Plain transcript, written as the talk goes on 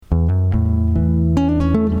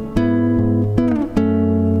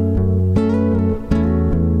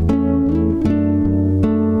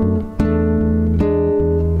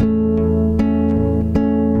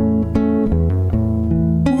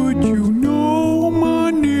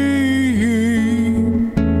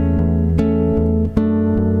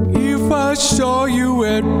saw you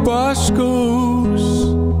at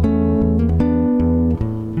Bosco's,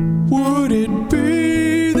 would it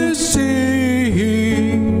be the same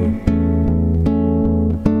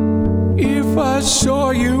if I saw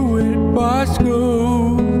you at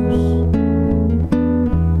Bosco's?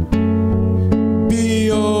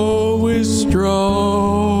 Be always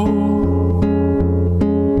strong,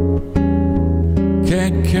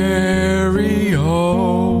 can't carry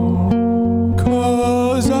on,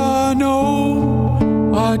 'cause I know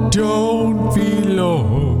I don't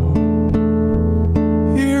belong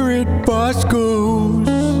here at Bosco's.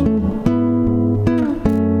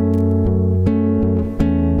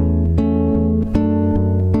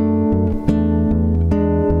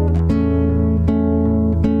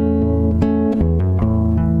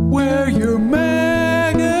 Wear your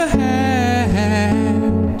MAGA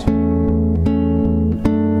hat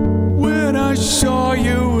when I saw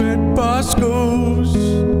you at Bosco's.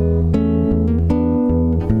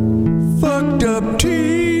 Fucked up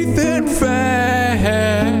teeth and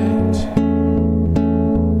fat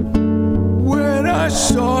when I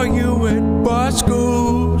saw you at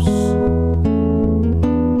Bosco's.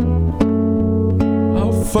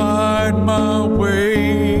 I'll find my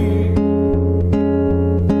way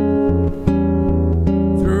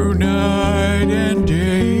through night and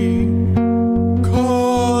day,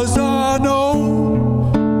 'cause I know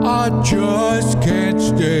I just can't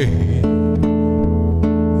stay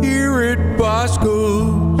here at Bosco's.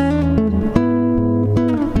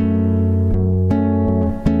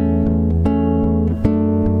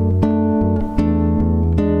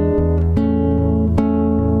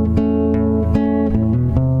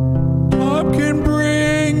 Time can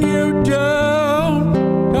bring you down,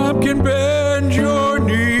 time can bend your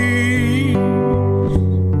knees.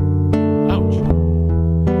 Ouch.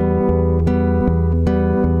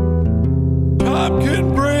 Time can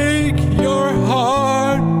break your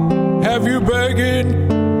heart, have you begging,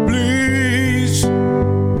 please,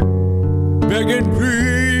 begging, please.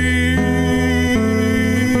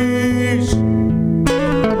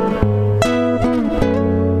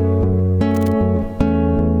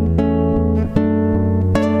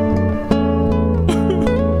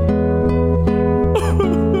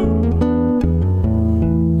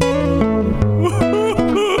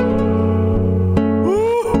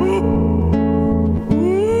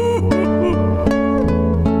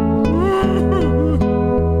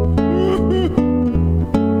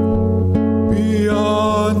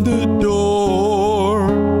 Beyond the door,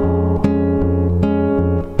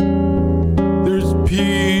 there's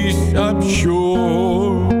peace, I'm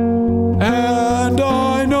sure, and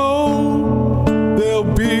I know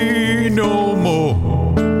there'll be no more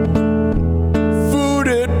food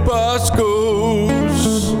at Bosco's.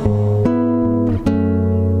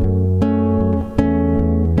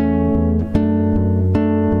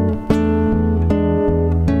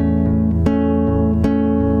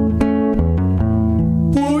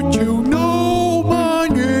 Would you know my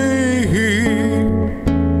name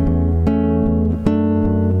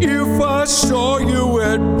if I saw you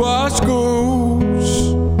at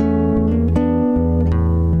Bosco's?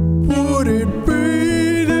 Would it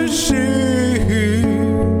be the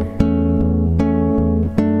same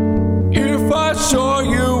if I saw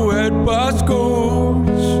you at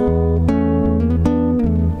Bosco's?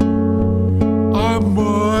 I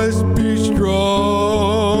must be strong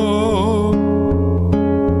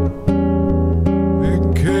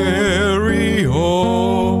and carry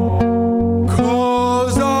on,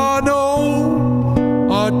 'cause I know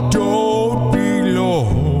I don't belong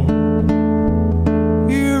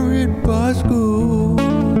here at Bosco.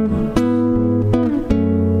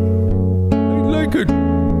 I'd like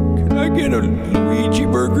can I get a Luigi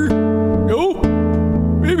burger? No?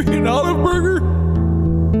 Maybe an olive burger?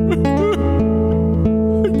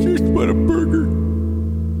 I just want a burger.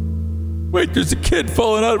 Wait, there's a kid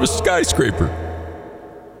falling out of a skyscraper.